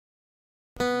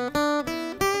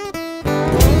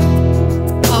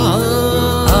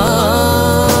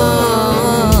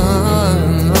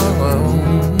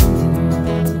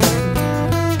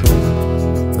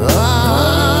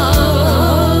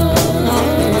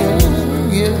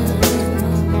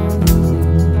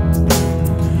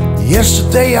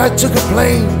day I took a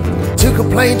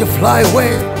plane to fly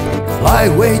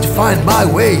away to find my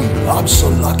way. I'm so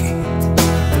lucky.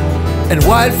 And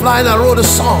while flying I wrote a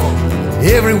song,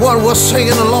 everyone was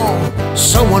singing along.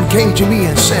 Someone came to me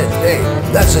and said, hey,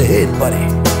 that's a hit, buddy.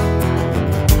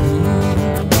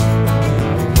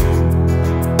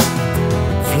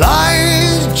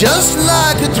 Flying just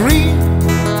like a dream.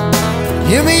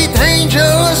 You meet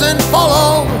angels and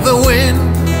follow the wind.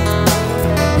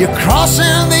 You're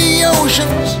crossing the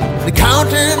oceans and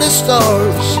counting the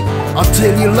stars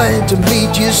until you land to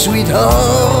meet your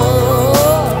sweetheart.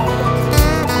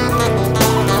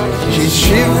 She's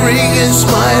shivering and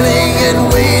smiling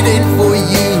and waiting for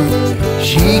you.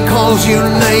 She calls your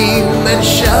name and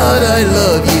shout, I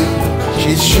love you.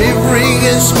 She's shivering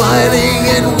and smiling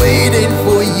and waiting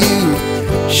for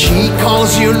you. She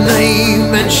calls your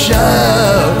name and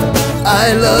shout,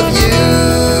 I love you.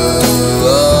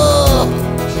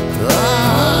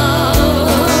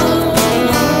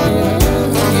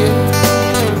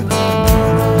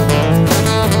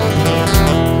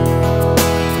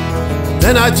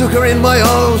 Then I took her in my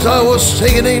arms, I was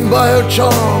taken in by her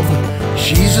charm.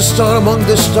 She's a star among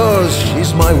the stars,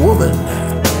 she's my woman.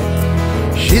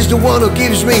 She's the one who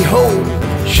gives me hope.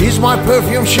 She's my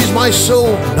perfume, she's my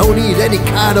soul. No need any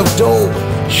kind of dope.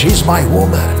 She's my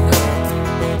woman.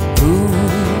 Ooh.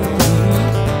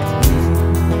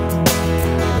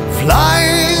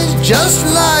 Flying just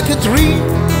like a dream.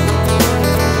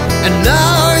 And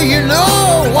now you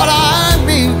know what I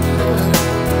mean.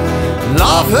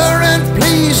 Love her and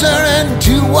please her and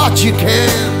do what you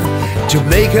can to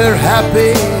make her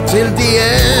happy till the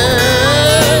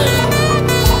end.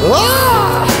 Oh!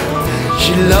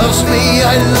 She loves me,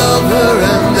 I love her,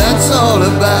 and that's all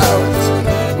about.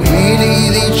 We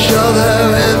need each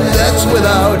other, and that's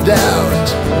without doubt.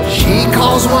 She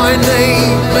calls my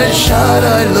name and shout,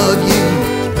 I love you.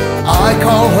 I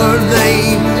call her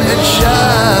name and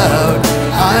shout,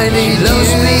 I need you. She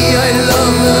loves me, I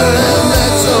love her, and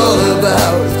that's all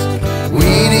about. We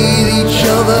need each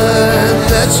other, and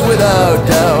that's without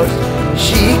doubt.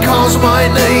 She calls my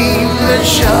name and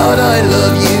shout, I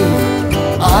love you.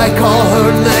 I call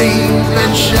her name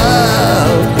and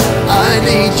shout, I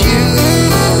need you.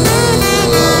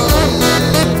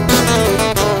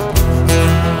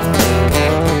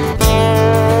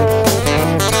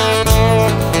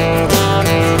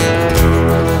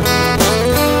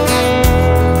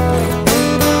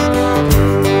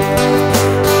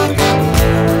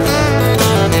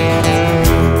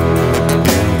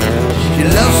 She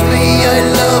loves me, I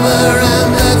love her, and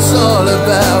that's all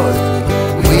about.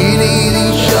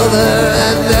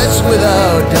 And that's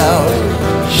without doubt.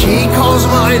 She calls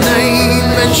my name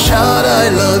and shout, I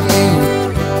love you.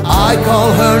 I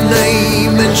call her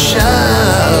name and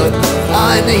shout,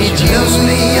 I need you. She loves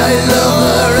me, I love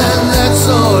her, and that's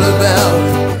all about.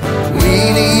 We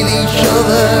need each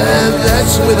other, and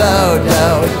that's without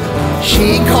doubt.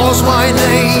 She calls my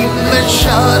name and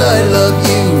shout, I love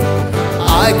you.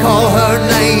 I call her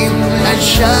name and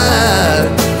shout,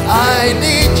 I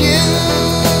need you.